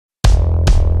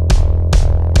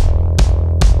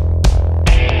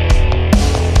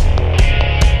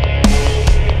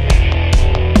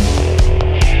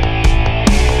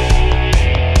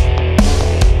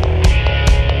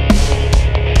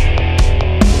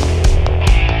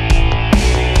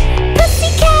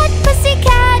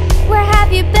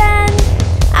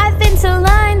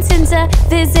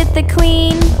the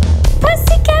queen.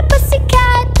 Pussycat,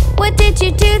 pussycat, what did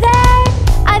you do there?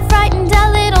 I frightened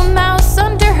a little mouse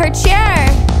under her chair.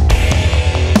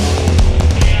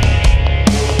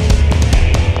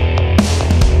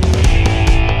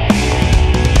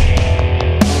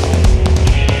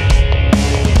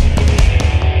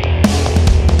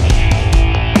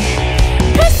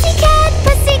 Pussycat,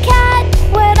 pussycat,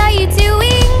 what are you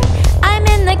doing? I'm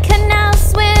in the canal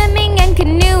swimming and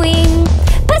canoeing.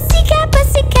 Pussycat,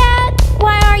 pussycat,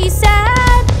 why are you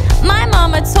sad? My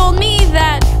mama told me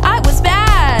that I was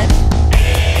bad.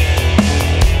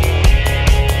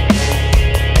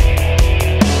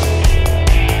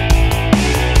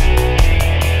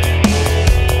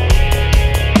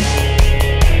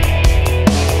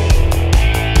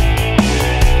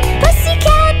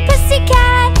 Pussycat,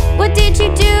 pussycat, what did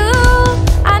you do?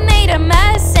 I made a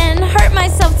mess and hurt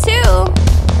myself too.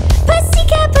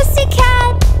 Pussycat,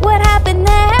 pussycat, what happened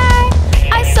there?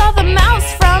 I saw the mouse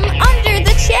from under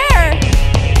the chair.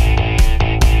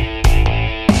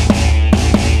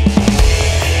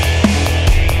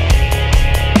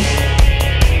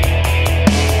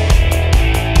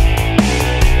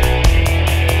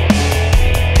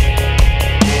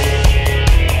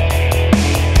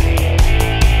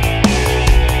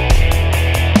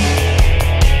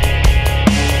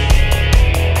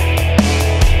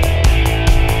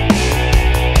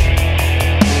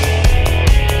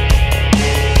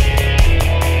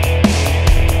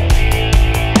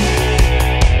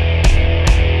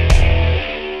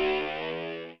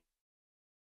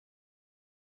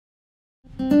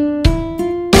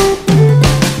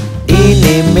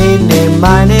 Eeny, meeny,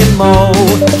 miny, moe,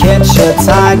 catch a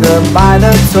tiger by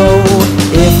the toe.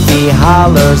 If he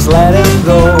hollers, let him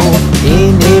go.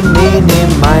 Eeny, meeny,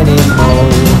 miny, moe.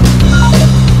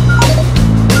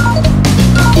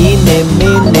 Eeny,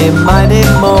 meeny, miny,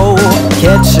 moe,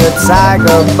 catch a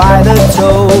tiger by the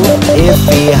toe. If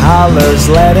he hollers,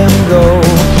 let him go.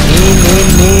 Eeny,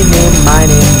 meeny,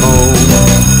 miny, moe.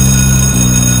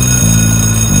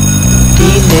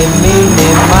 Eeny, meeny,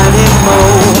 miny,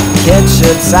 moe, catch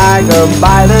a tiger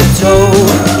by the toe.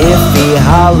 If he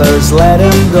hollers, let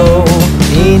him go.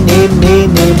 Eeny,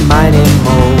 meeny, miny,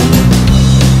 moe.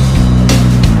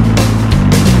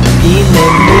 Eeny,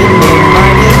 meeny,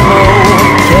 miny, moe,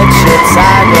 catch a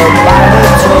tiger by the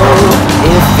toe.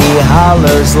 If he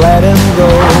hollers, let him go.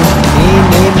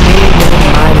 Eeny, meeny,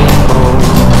 miny, moe.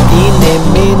 Eeny,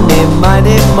 meeny,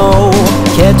 miny, moe,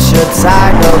 catch a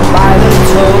tiger by the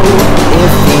toe.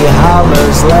 If he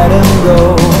hollers, let him go.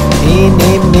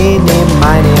 Eeny, meeny,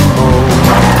 miny, moe.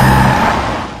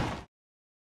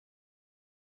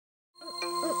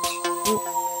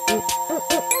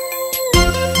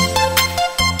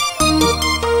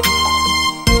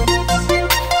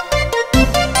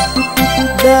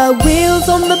 The wheels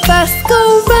on the bus go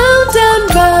round and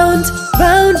round,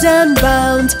 round and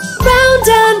round, round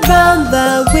and round.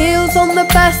 The wheels on the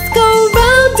bus go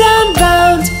round and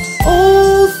round,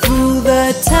 all through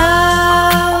the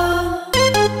town.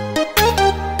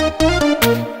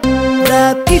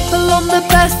 The people on the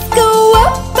bus go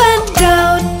up and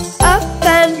down, up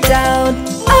and down,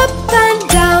 up and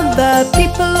down. The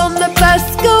people on the bus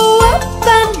go up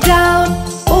and down,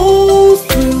 all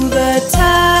through the town.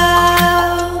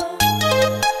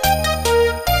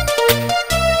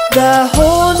 The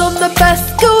horn on the bus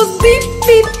goes beep,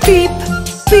 beep, beep,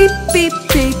 beep, beep,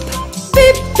 beep,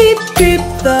 beep, beep, beep.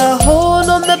 The horn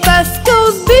on the bus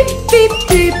goes beep, beep,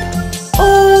 beep,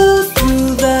 all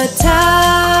through the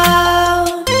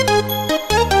town.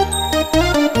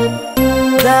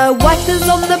 The wipers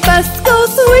on the bus go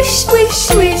swish, swish,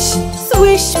 swish,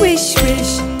 swish, swish,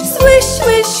 swish, swish,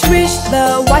 swish, swish. The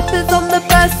wipers on the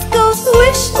bus go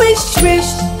swish, swish, swish,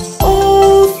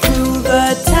 all through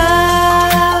the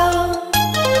town.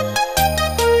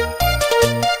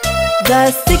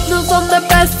 The signals on the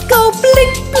bus go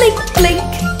blink, blink, blink,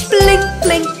 blink,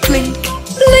 blink, blink,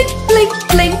 blink, blink,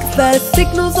 blink. The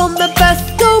signals on the bus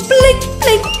go blink,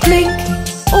 blink, blink,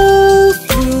 all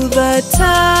through the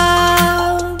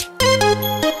town.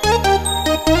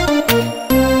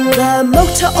 The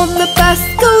motor on the bus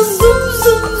goes zoom,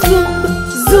 zoom, zoom,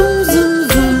 zoom, zoom,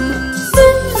 zoom,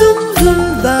 zoom, zoom, zoom.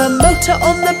 The motor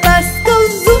on the bus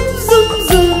goes zoom, zoom,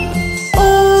 zoom,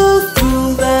 all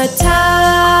through the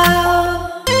town.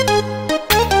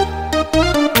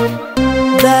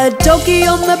 The doggy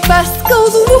on the bus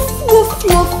goes woof, woof,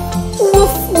 woof,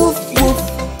 woof, woof, woof,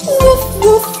 woof,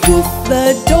 woof, woof. The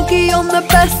doggy on the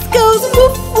bus goes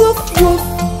woof, woof, woof,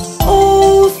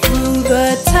 all through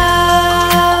the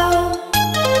town.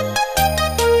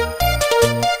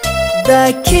 The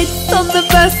kids on the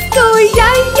bus go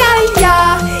ya, ya, ya,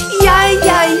 ya,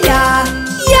 ya, ya,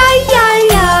 ya,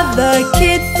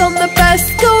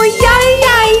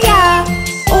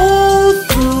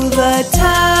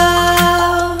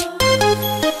 town.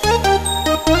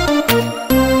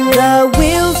 The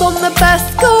wheels on the bus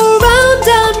go round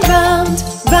and round,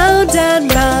 round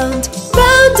and round,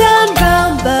 round and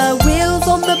round. The wheels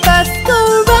on the bus go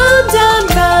round and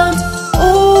round,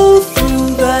 all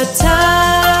through the town.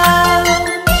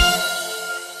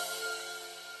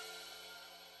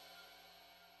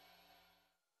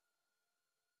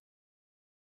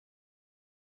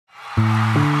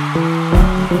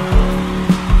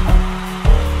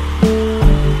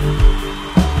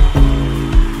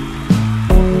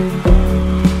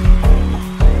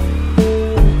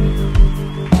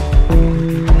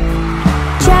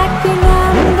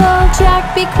 Jack,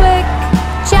 be quick.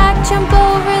 Jack, jump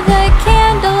over the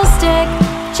candlestick.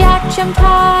 Jack jumped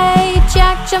high,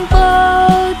 Jack jumped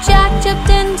low. Jack jumped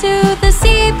into the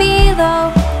sea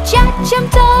below. Jack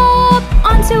jumped up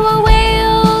onto a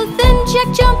whale. Then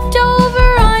Jack jumped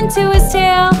over onto his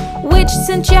tail, which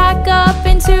sent Jack up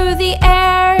into the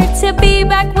air to be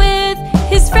back with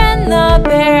his friend the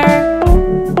bear.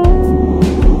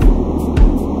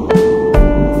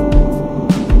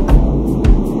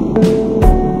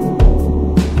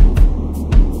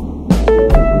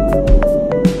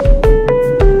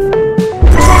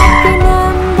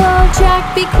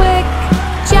 Be quick.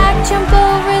 Jack jumped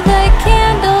over the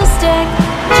candlestick.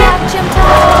 Jack jumped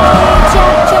high,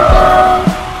 Jack jumped low.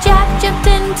 Jack jumped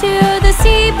into the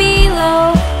sea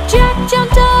below. Jack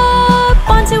jumped up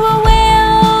onto a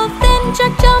whale. Then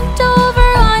Jack jumped over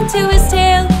onto his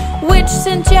tail, which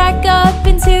sent Jack up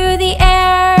into the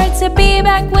air to be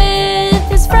back with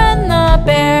his friend the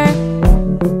bear.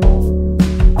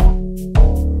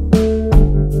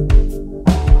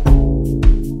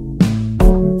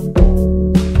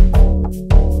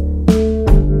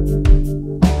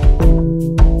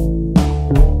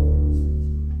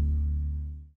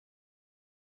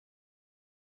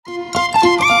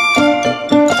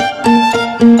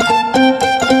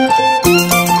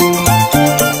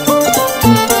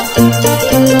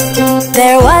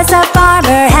 There was a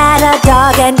farmer, had a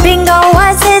dog, and Bingo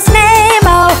was his name.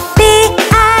 Oh,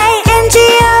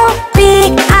 B-I-N-G-O,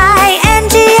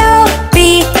 B-I-N-G-O,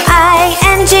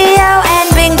 B-I-N-G-O, and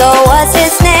Bingo was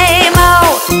his name.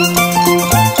 Oh.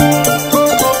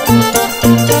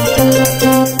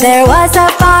 There was a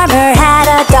farmer, had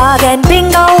a dog, and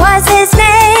Bingo was his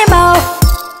name. Oh,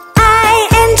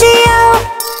 I-N-G-O,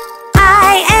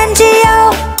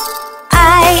 I-N-G-O,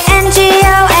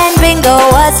 I-N-G-O, and Bingo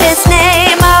was his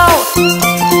name. Oh.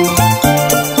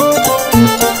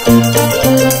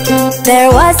 There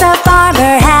was a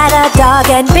farmer, had a dog,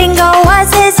 and Bingo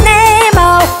was his name.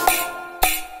 Oh,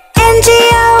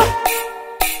 N-G-O,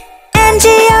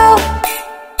 N-G-O,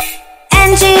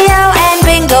 N-G-O, and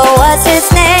Bingo was his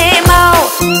name. Oh.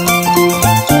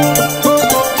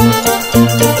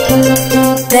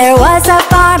 There was a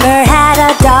farmer, had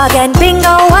a dog, and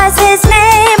Bingo was his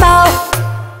name. Oh,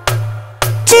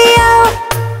 G-O,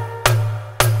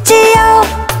 G-O,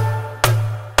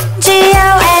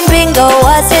 G-O, and Bingo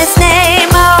was his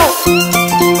name. Oh.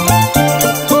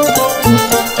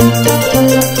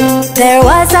 There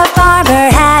was a farmer,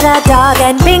 had a dog,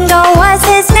 and Bingo was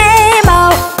his name.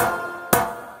 Oh.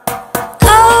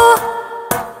 Oh,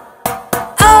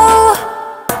 oh,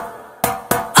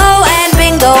 oh, and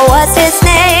Bingo was his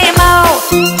name. Oh.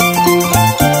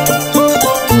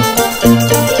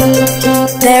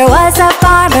 There was a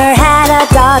farmer, had a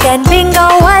dog, and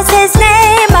Bingo was his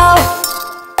name. Oh.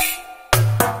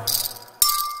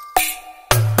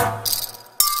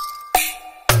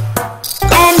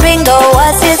 And Bingo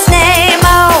was his name. Oh.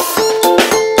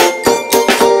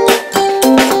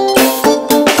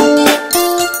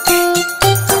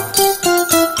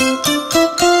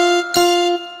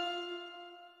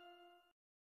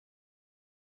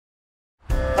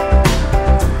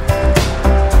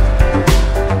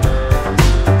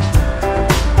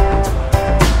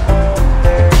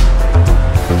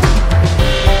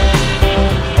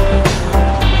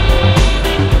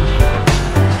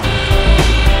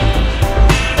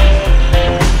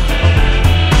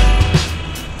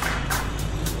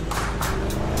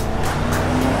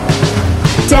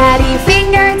 Daddy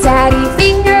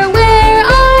finger, where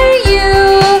are you?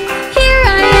 Here I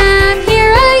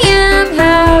am,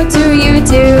 how do you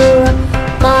do?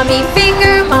 Mommy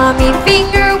finger,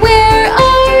 where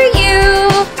are you?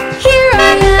 Here I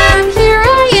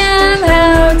am,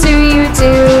 how do you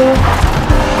do?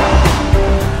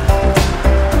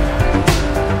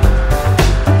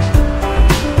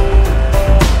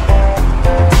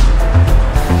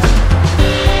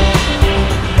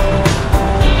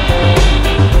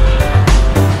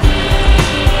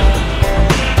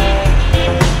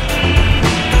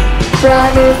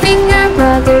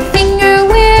 Brother finger,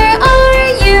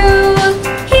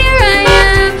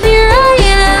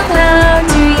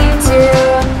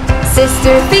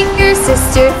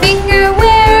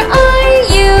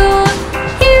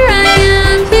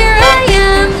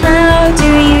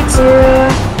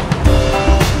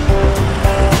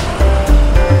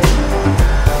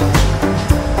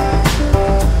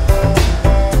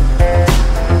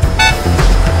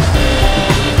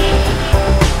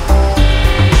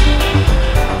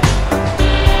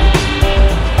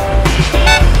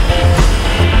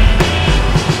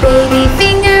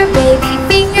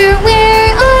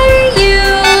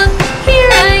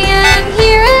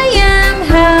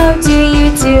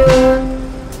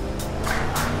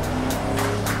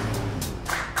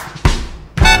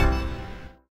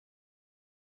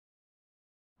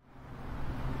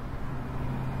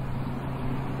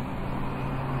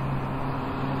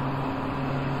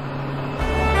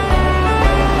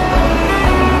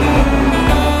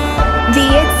 The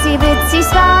itsy bitsy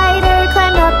spider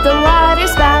climbed up the water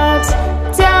spout.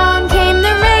 Down came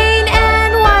the rain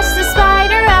and washed the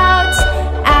spider out.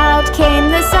 Out came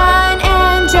the sun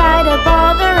and dried up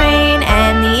all the rain.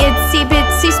 And the itsy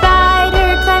bitsy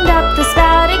spider climbed up the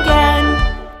spout again.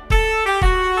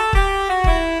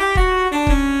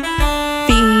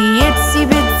 The itsy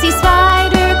bitsy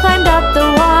spider climbed up the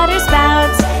water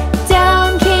spout.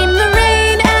 Down came the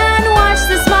rain and washed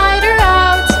the spider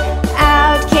out.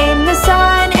 Out came the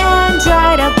sun and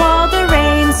dried up all the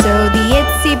rain. So the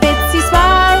itsy bitsy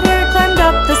spider climbed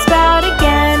up the spout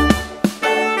again.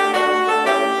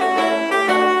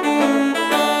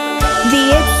 The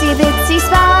itsy bitsy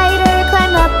spider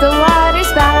climbed up the water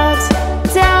spout.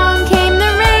 Down came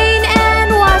the rain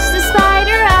and washed the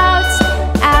spider out.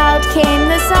 Out came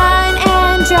the sun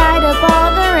and dried up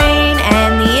all the rain.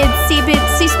 And the itsy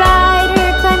bitsy spider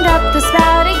climbed up the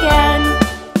spout again.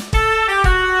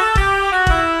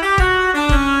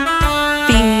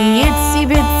 The itsy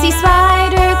bitsy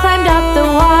spider climbed up the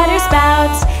water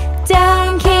spout.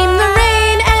 Down came the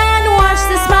rain and washed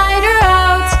the spider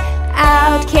out.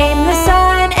 Out came the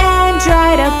sun and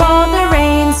dried up all the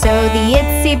rain. So the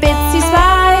itsy bitsy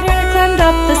spider climbed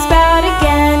up the spout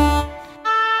again.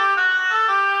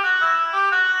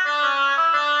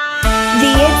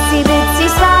 The itsy bitsy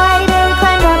spider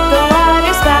climbed up the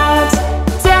water spout.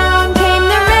 Down came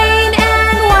the rain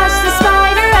and washed the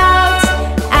spider out.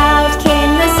 Out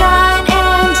came the sun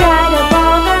and dried up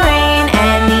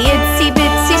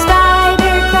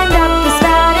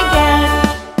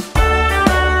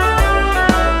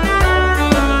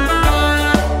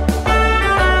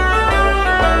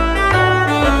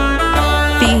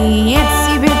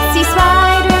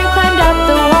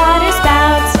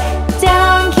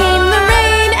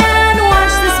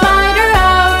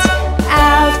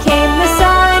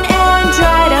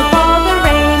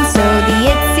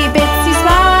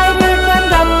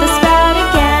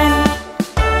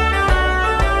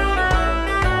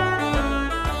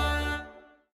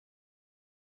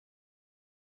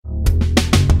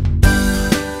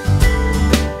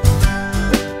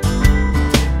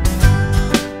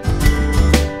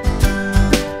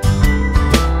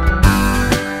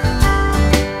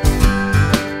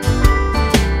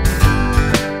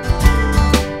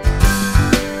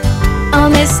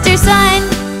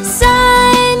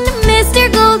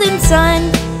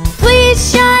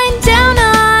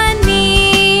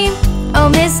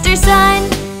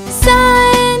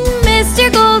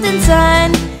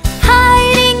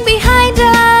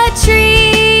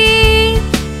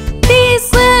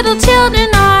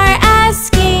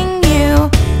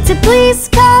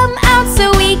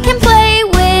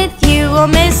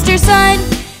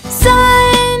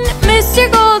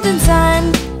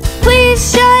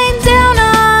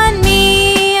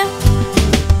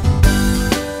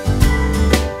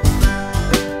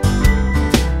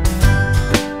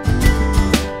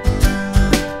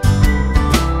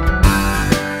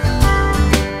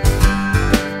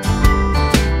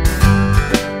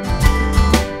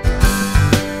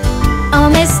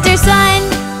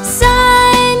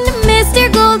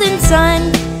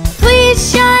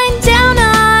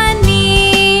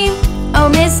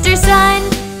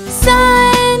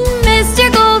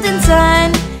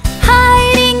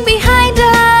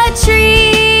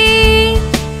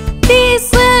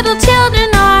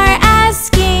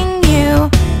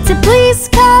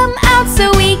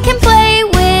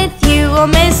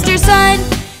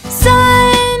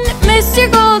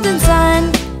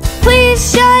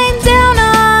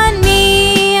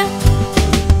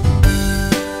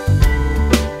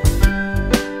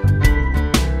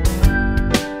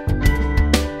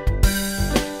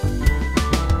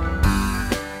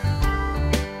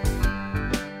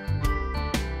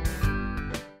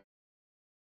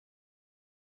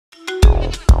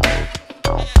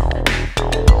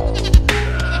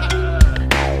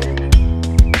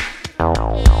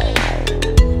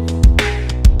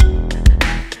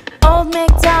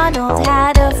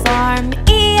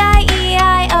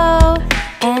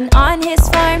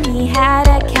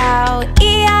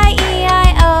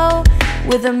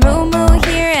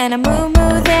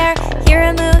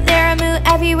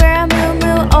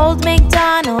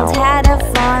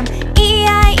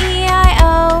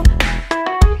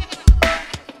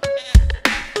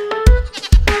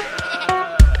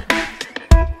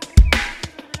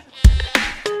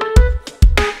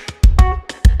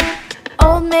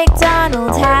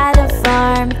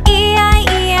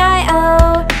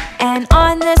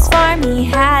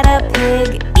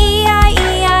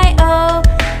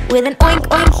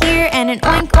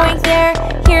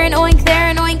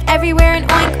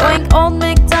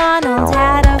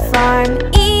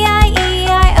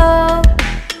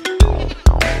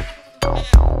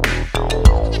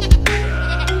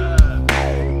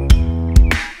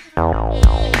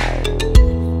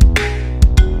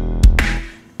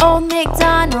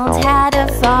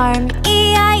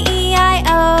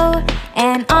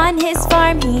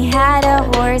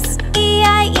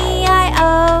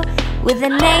with a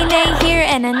neigh neigh here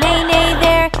and a neigh neigh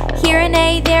there. Here a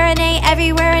neigh, there a neigh,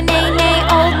 everywhere a neigh neigh.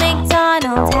 Old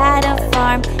MacDonald had a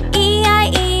farm,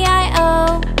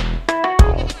 E-I-E-I-O.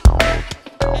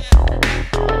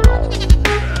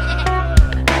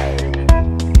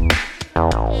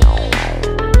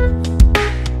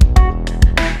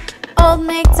 Old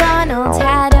MacDonald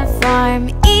had a farm,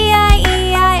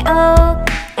 E-I-E-I-O.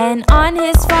 And on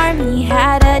his farm he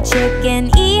had a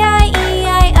chicken,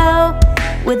 E-I-E-I-O.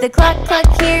 With a cluck cluck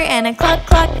here and a cluck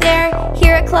cluck there.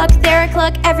 Here a cluck, there a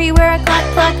cluck, everywhere a cluck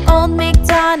cluck. Old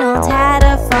MacDonald had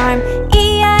a farm,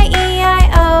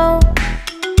 E-I-E-I-O.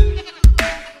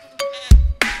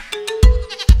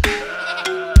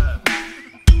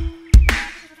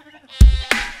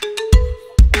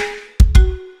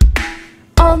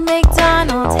 Old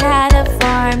MacDonald had a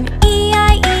farm,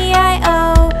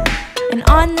 E-I-E-I-O. And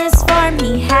on this farm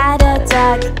he had a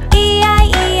duck,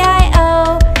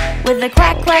 E-I-E-I-O. With a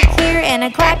quack quack here and a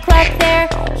quack quack there.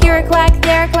 Here a quack,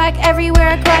 there a quack,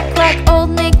 everywhere a quack quack.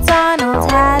 Old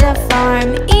MacDonald had a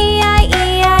farm,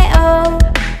 E-I-E-I-O.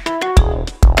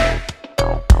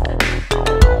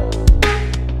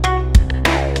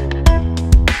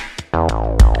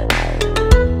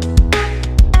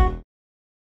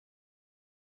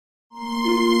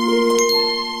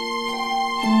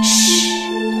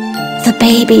 The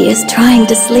baby is trying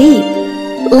to sleep.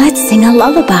 Let's sing a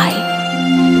lullaby.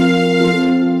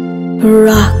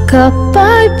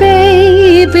 Rock-a-bye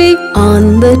baby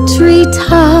on the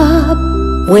treetop.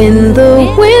 When the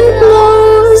wind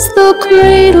blows, the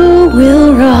cradle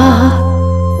will rock.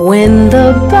 When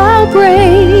the bough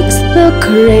breaks, the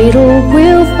cradle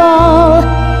will fall.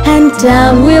 And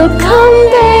down will come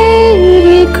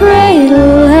baby,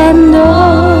 cradle and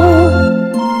all.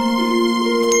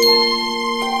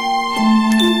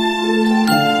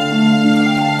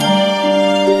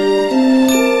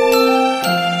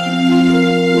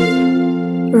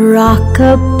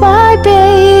 Rock-a-bye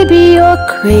baby, your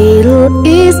cradle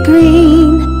is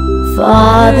green.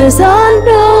 Father's a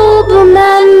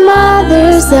nobleman,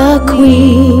 mother's a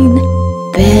queen.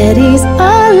 Betty's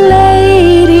a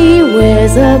lady,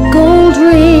 wears a gold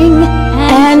ring.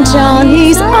 And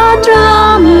Johnny's a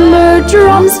drummer,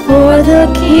 drums for the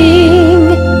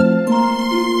king.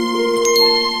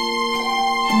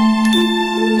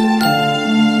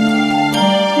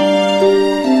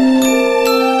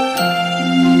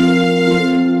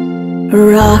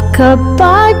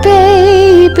 Rock-a-bye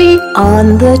baby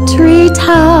on the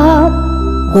treetop.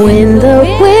 When the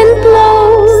wind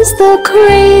blows, the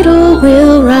cradle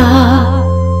will rock.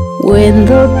 When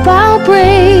the bough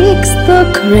breaks, the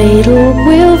cradle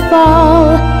will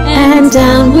fall. And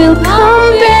down will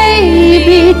come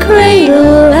baby,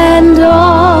 cradle and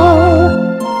all.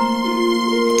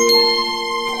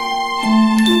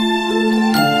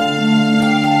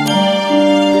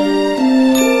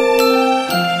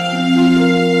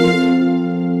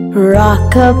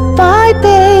 Rock-a-bye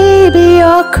baby,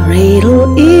 your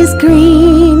cradle is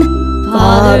green.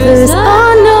 Father's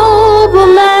a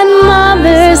nobleman,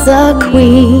 mother's a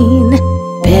queen.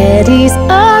 Betty's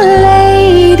a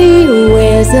lady,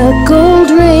 wears a gold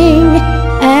ring.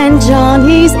 And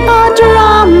Johnny's a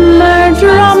drummer,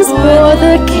 drums for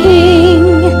the king.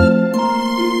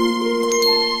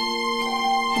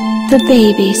 The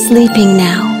baby's sleeping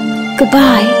now.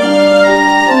 Goodbye.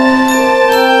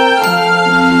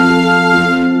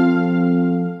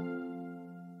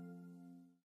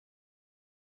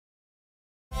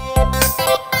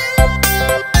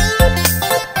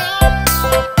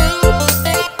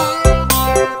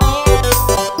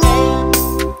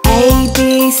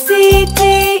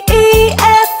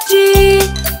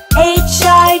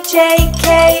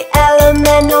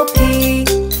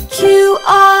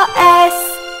 Q-R-S-T-U-V-W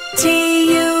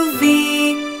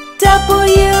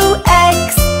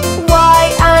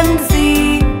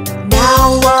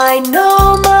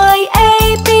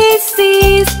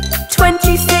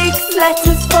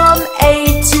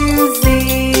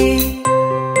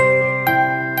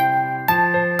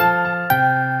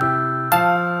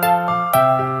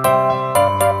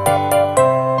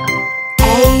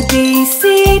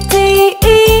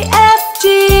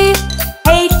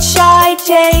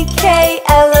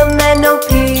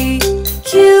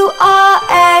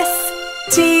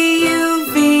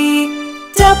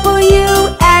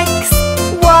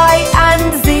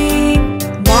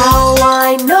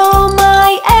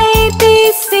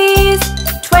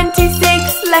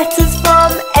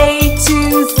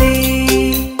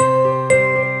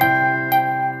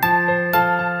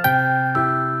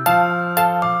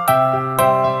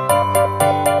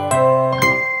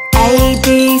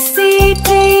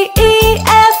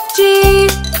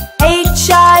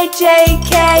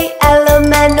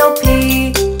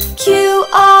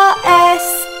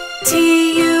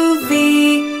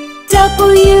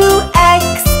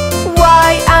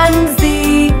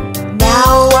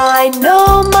I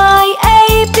know my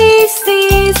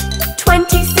ABCs,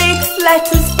 26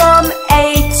 letters from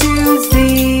A to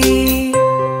Z.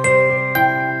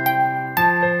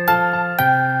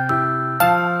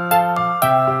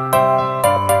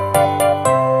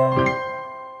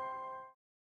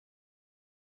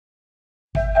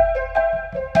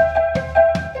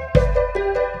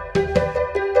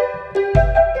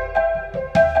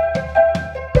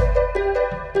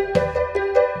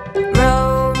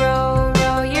 Row, row,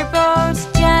 row your boat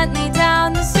gently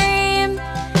down the stream.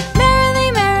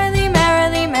 Merrily, merrily,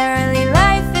 merrily, merrily,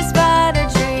 life is but a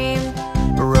dream.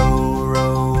 Row,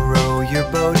 row, row your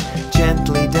boat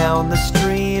gently down the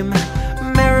stream.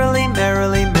 Merrily,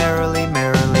 merrily, merrily,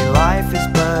 merrily, life is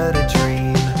but a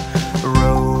dream.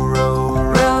 Row, row,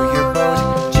 row your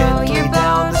boat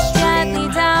gently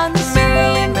down the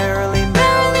stream. Merrily,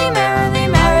 merrily,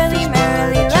 merrily, merrily,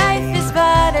 merrily, life is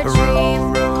but a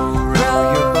dream.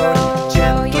 Row your boat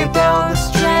gently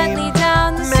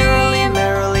down the stream. Merrily,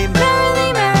 merrily,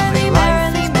 merrily, merrily,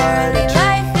 merrily, merrily,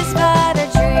 life is but a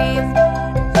dream.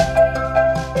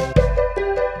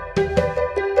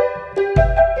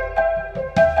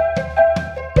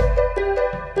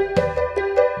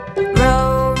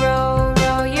 Row, row,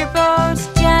 row your boat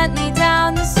gently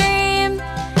down the stream.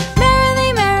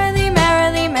 Merrily, merrily,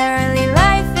 merrily, merrily,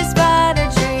 life is but a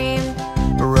dream.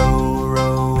 Row,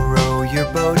 row, row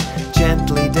your boat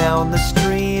gently down the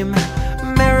stream.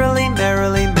 Merrily,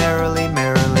 merrily, merrily,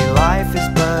 merrily, life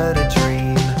is but a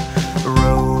dream.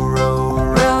 Row, row,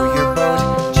 row your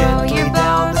boat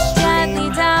gently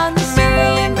down the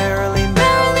stream. Merrily, merrily,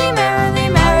 merrily, merrily,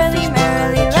 merrily,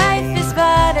 merrily, life is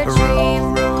but a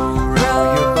dream. row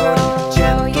your boat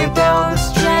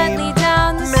gently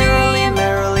down the stream. Merrily,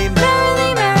 merrily,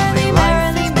 merrily, merrily,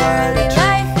 life is but a dream.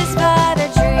 Life is but a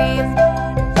dream.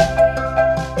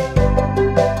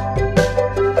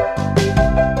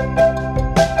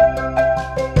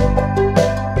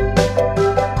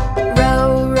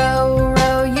 Row, row,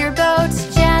 row your boat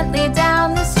gently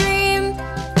down the stream.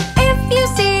 If you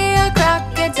see a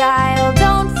crocodile,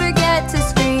 don't forget to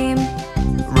scream.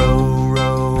 Row,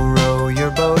 row, row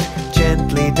your boat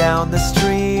gently down the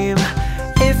stream.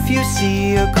 If you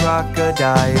see a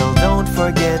crocodile, don't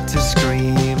forget to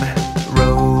scream.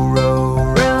 Row,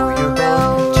 row, row your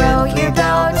boat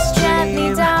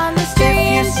gently down the stream.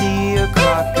 If you see a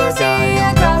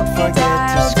crocodile,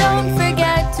 don't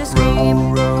forget to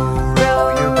scream. Row,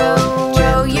 row,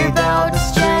 row your boat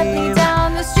gently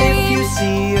down the stream. If you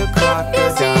see a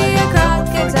crocodile,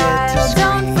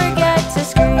 don't forget to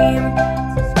scream.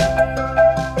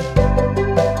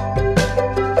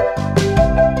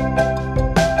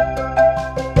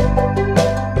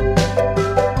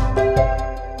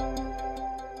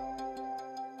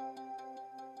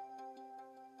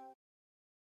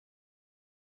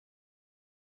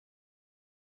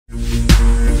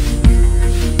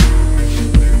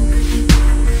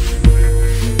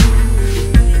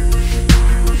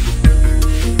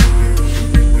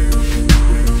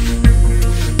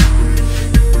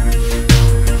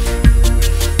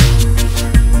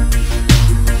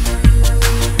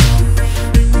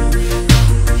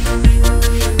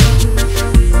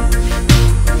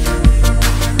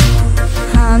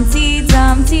 Humpty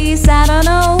Dumpty sat on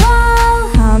a wall.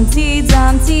 Humpty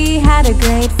Dumpty had a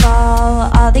great fall.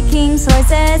 All the king's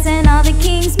horses and all the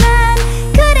king's men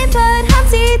couldn't put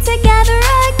Humpty together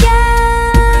again.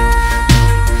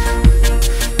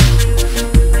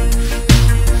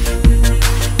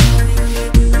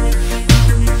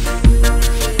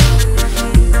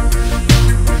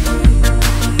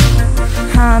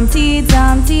 Humpty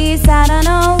Dumpty sat on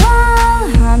a wall.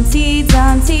 Humpty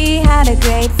Dumpty had a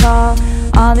great fall.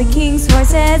 All the king's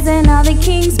horses and all the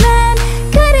king's men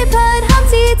couldn't put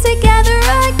Humpty together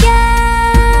again.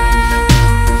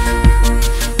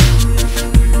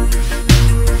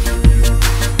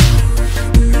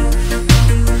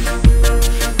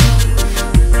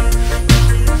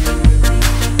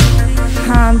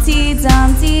 Humpty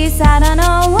Dumpty sat on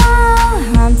a wall.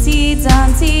 Humpty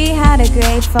Dumpty had a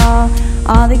great fall.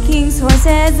 All the king's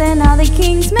horses and all the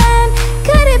king's men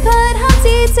couldn't put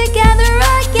Humpty together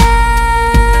again.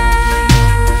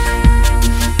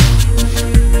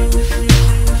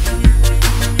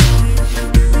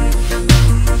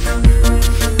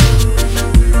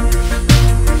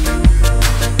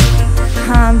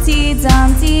 Humpty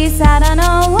Dumpty sat on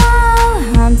a wall.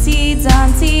 Humpty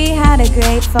Dumpty had a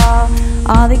great fall.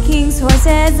 All the king's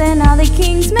horses and all the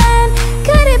king's men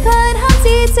couldn't put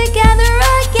Humpty together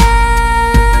again.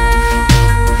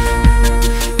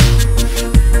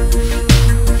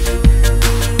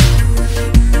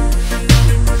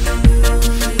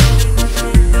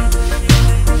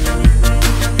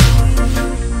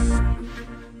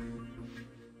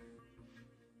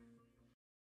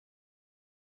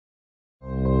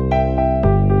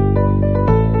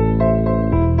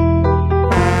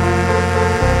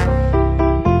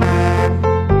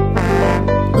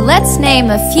 Let's name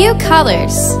a few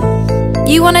colors.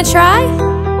 You wanna try?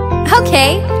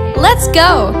 Okay, let's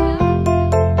go.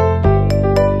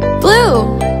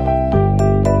 Blue,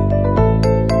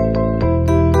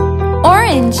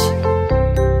 orange,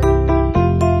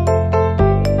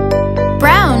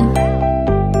 brown,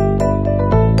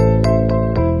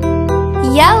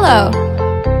 yellow,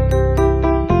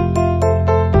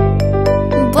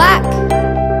 black,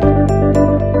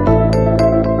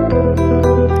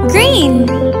 green,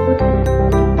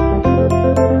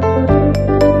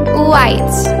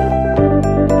 white,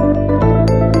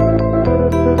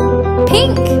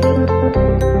 pink,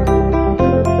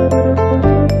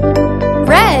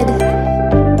 red,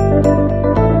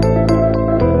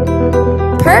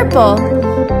 purple,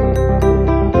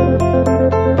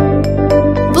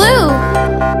 blue,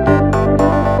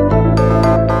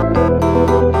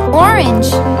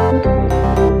 orange,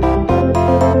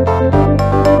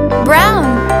 brown,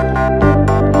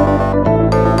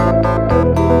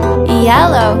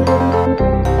 yellow,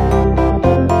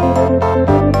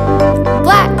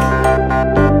 black,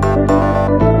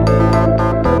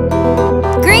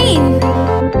 green,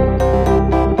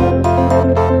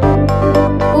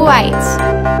 white,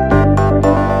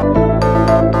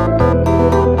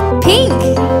 pink,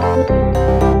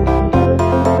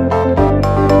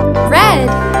 red,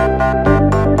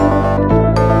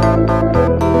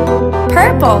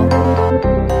 purple,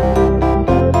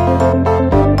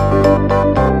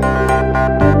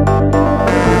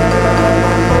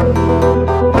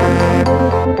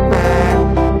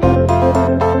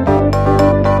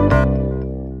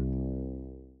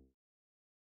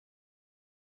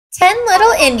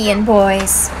 Little Indian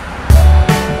Boys.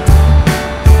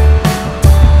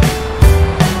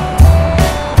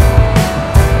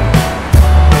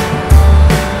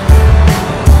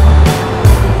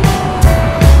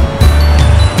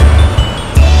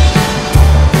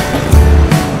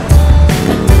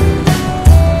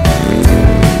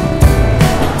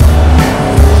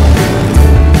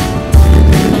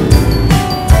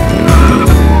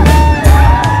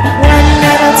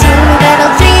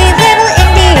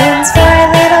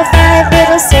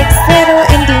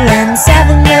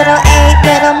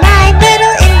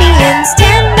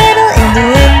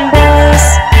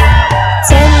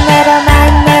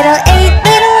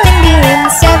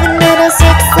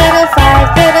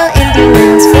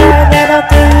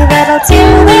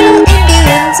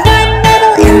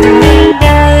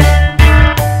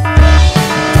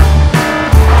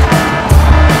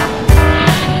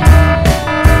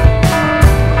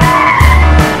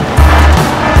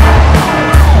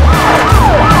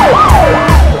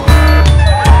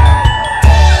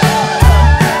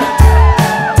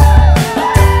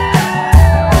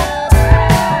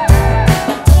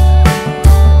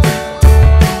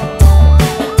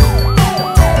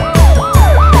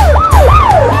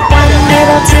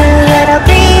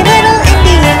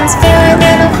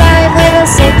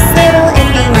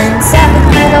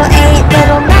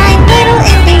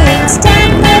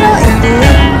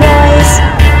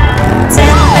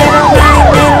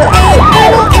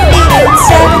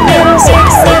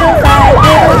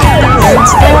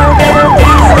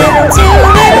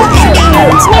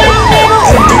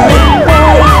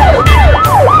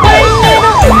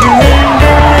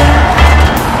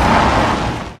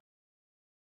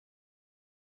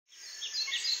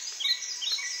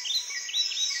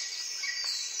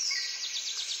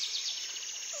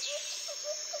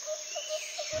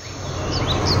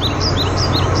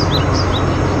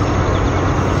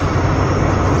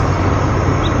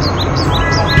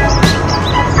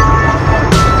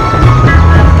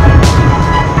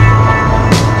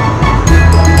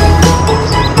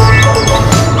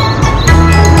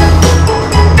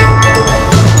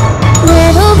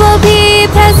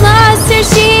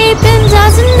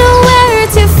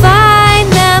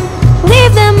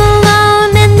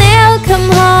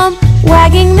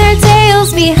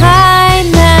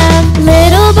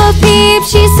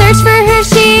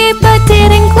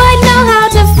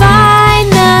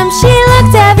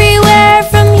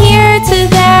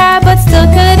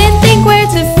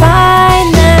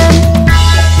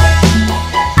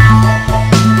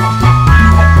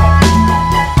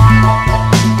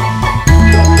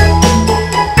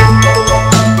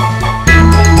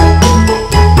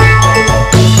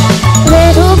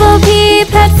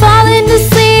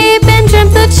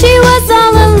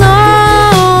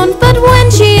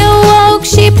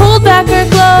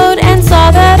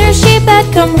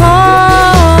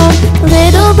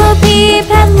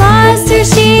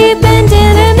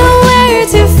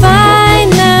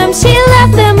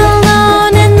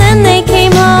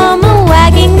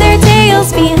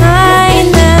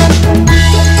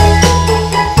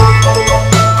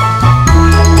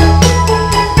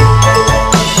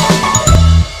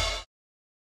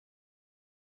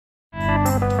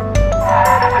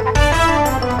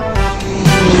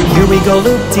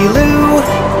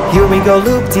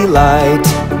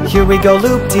 Here we go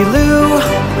loop-de-loo,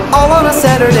 all on a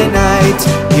Saturday night.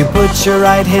 You put your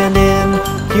right hand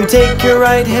in, you take your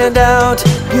right hand out.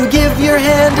 You give your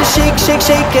hand a shake, shake,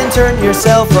 shake, and turn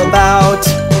yourself about.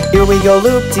 Here we go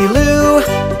loop-de-loo,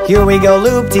 here we go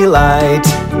loop-de-light.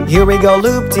 Here we go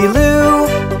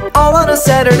loop-de-loo, all on a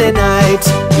Saturday night.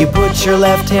 You put your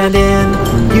left hand in,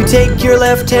 you take your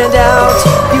left hand out.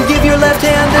 You give your left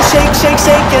hand a shake, shake,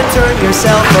 shake, and turn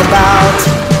yourself about.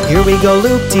 Here we go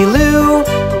loop-de-loo,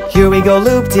 here we go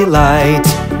loop-de-light.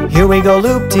 Here we go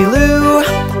loop-de-loo,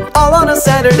 all on a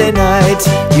Saturday night.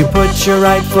 You put your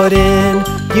right foot in,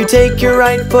 you take your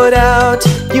right foot out.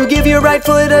 You give your right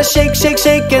foot a shake, shake,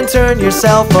 shake, and turn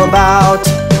yourself about.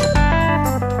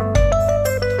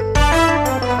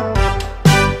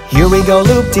 Here we go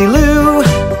loop-de-loo,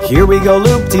 here we go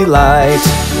loop-de-light.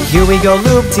 Here we go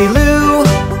loop-de-loo,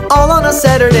 all on a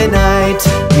Saturday night.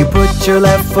 You put your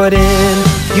left foot in,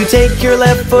 you take your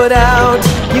left foot out.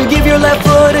 You give your left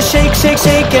foot a shake, shake,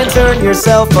 shake, and turn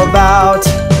yourself about.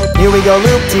 Here we go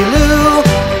loop-de-loo,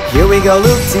 here we go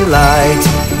loop-de-light.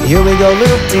 Here we go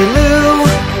loop-de-loo,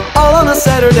 all on a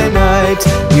Saturday night.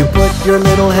 You put your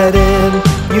little head in,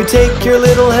 you take your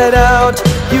little head out.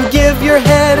 You give your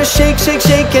head a shake, shake,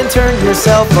 shake, and turn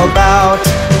yourself about.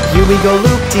 Here we go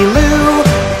loop-de-loo,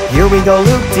 here we go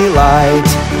loop-de-light.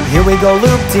 Here we go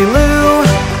loop-de-loo,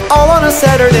 all on a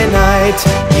Saturday night.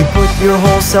 You put your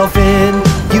whole self in,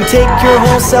 you take your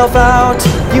whole self out.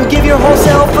 You give your whole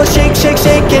self a shake, shake,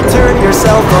 shake, and turn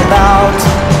yourself about.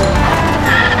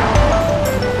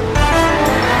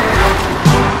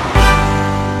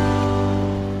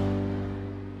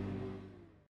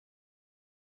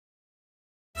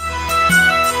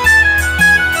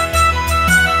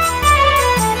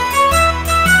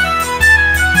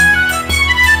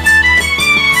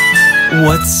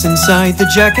 What's inside the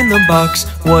jack-in-the-box?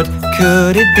 What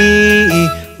could it be?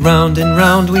 Round and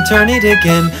round we turn it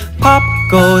again. Pop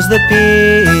goes the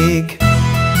pig.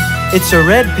 It's a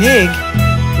red pig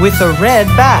with a red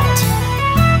bat.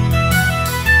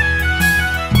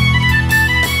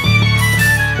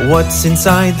 What's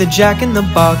inside the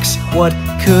jack-in-the-box? What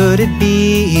could it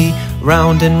be?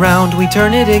 Round and round we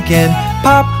turn it again.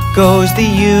 Pop goes the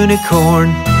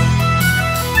unicorn.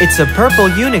 It's a purple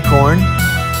unicorn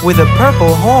with a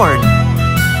purple horn.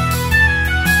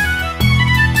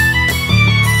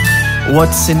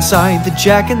 What's inside the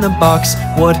jack-in-the-box?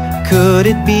 What could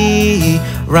it be?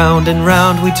 Round and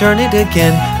round we turn it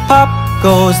again. Pop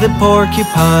goes the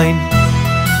porcupine.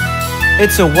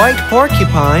 It's a white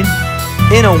porcupine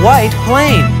in a white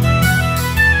plane.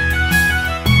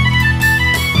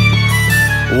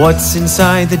 What's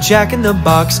inside the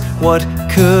jack-in-the-box? What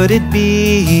could it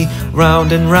be?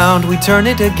 Round and round we turn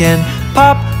it again.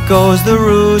 Pop goes the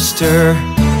rooster.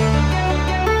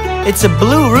 It's a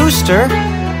blue rooster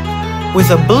with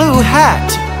a blue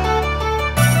hat.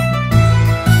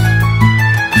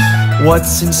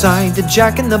 What's inside the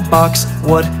jack-in-the-box?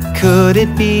 What could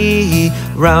it be?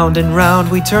 Round and round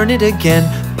we turn it again.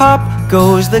 Pop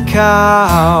goes the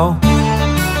cow.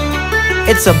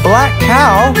 It's a black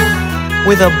cow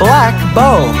with a black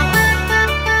bow.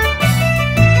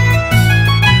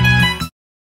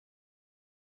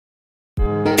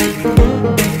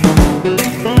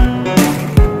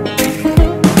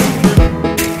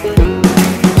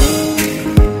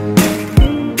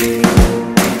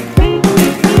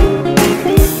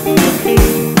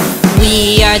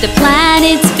 The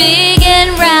planets big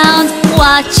and round,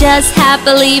 watch us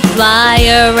happily fly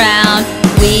around.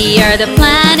 We are the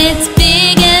planets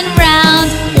big and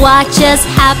round, watch us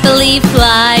happily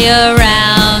fly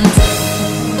around.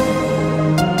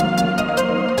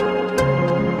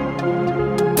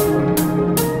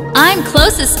 I'm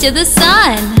closest to the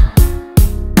sun.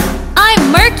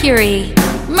 I'm Mercury,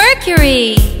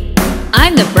 Mercury.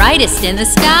 I'm the brightest in the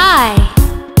sky.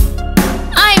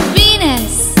 I'm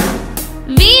Venus,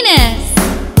 Venus,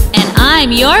 and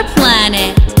I'm your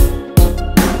planet.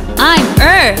 I'm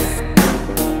Earth,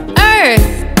 Earth,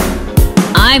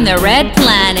 I'm the red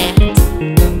planet.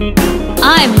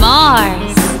 I'm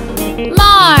Mars,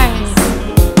 Mars.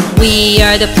 We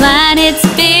are the planets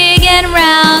big and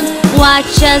round,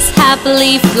 watch us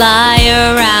happily fly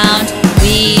around.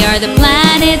 We are the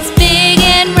planets big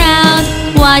and round,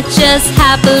 watch us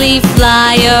happily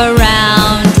fly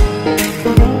around.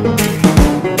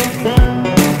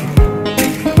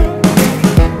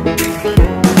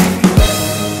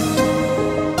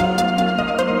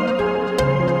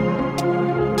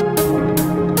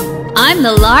 I'm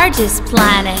the largest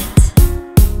planet.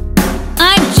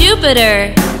 I'm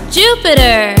Jupiter,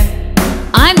 Jupiter.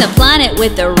 I'm the planet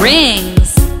with the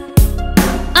rings.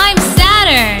 I'm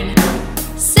Saturn,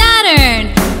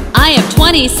 Saturn. I have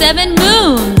 27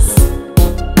 moons.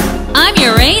 I'm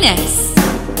Uranus.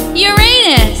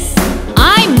 Uranus.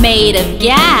 I'm made of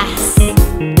gas.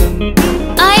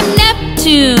 I'm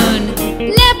Neptune.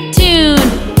 Neptune.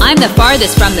 I'm the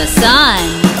farthest from the sun.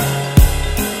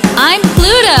 I'm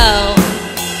Pluto.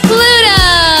 Pluto.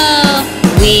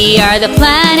 We are the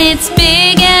planets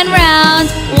big and round.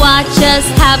 Watch us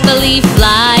happily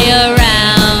fly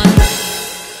around.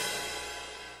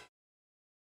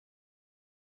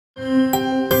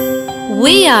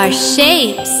 We are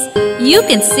shapes. You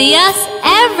can see us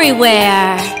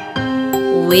everywhere.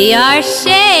 We are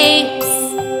shapes.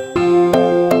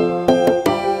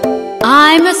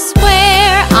 I'm a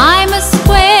square, I'm a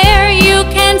square. You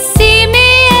can see me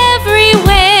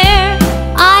everywhere.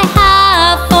 I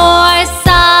have 4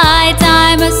 sides.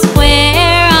 I'm a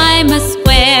square, I'm a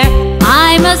square.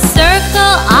 I'm a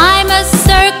circle, I'm a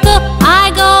circle.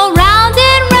 I go round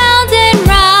and round and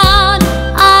round.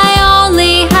 I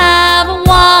only have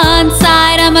 1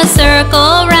 side. I'm a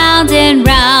circle, round and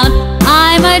round.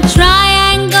 I'm a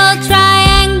triangle,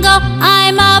 triangle.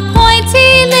 I'm a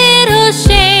pointy little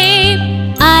shape.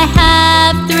 I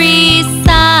have 3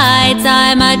 sides.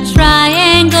 I'm a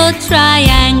triangle,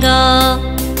 triangle.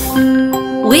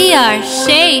 We are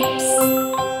shapes.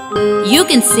 You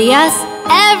can see us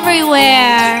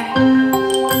everywhere.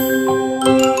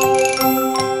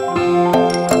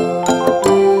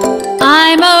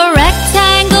 I'm a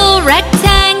rectangle,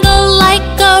 rectangle,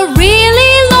 like a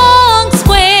really long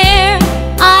square.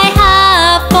 I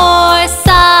have 4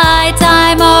 sides.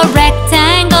 I'm a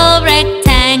rectangle,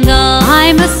 rectangle.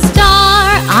 I'm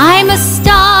a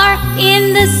star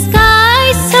in the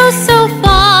sky, so, so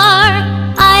far.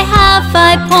 I have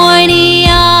 5 pointy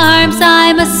arms.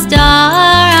 I'm a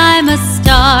star, I'm a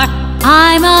star.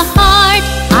 I'm a heart,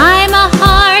 I'm a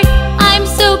heart. I'm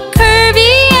so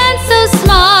curvy and so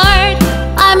smart.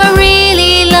 I'm a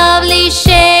really lovely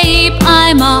shape.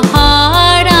 I'm a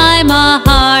heart, I'm a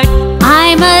heart.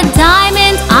 I'm a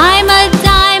diamond, I'm a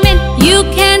diamond. You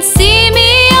can see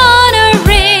me on a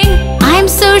ring. I'm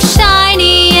so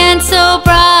shiny and so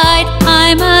bright.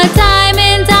 I'm a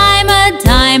diamond, I'm a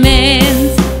diamond.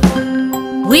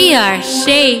 We are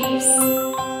shapes.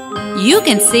 You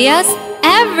can see us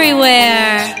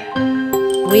everywhere.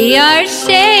 We are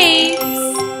shapes.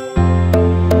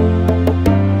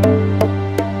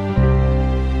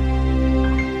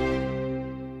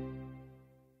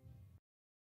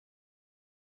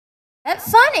 That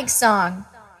phonics song.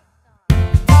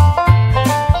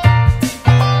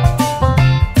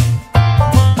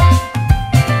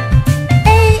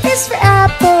 A is for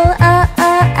apple,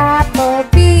 apple.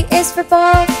 B is for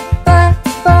ball,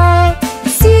 ball.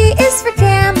 C is for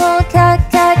camel,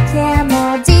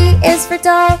 camel. D is for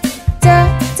doll,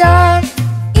 doll.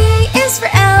 E is for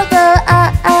elbow,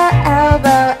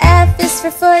 elbow. F is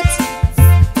for foot,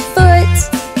 foot.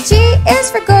 G is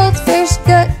for goldfish,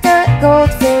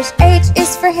 goldfish. H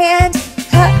is for hand,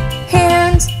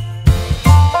 hand.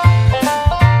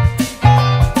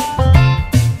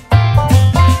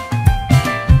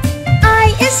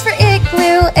 I is for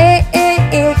igloo,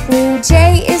 igloo. J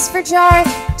is for jar,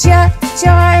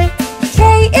 jar. K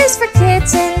is for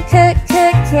kitten,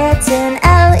 kitten.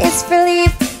 L is for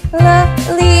leaf,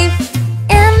 leaf.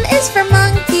 M is for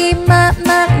monkey,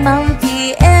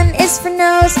 monkey. N is for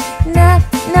nose,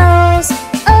 nose.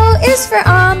 O is for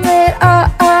omelet,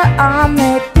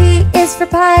 omelet. P is for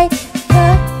pie,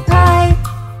 pie.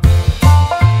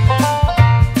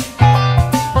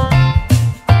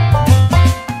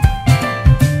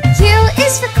 Q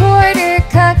is for quarter,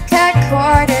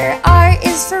 quarter. R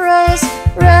is for rose,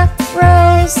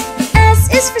 rose. S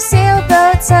is for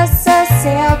sailboat,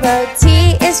 sailboat.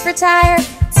 T is for tire,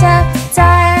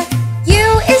 tire. U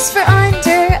is for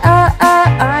under,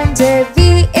 under.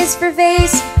 V is for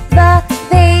vase,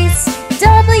 vase.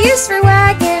 W is for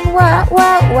wagon,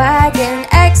 wagon.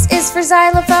 X is for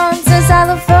xylophone,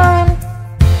 xylophone.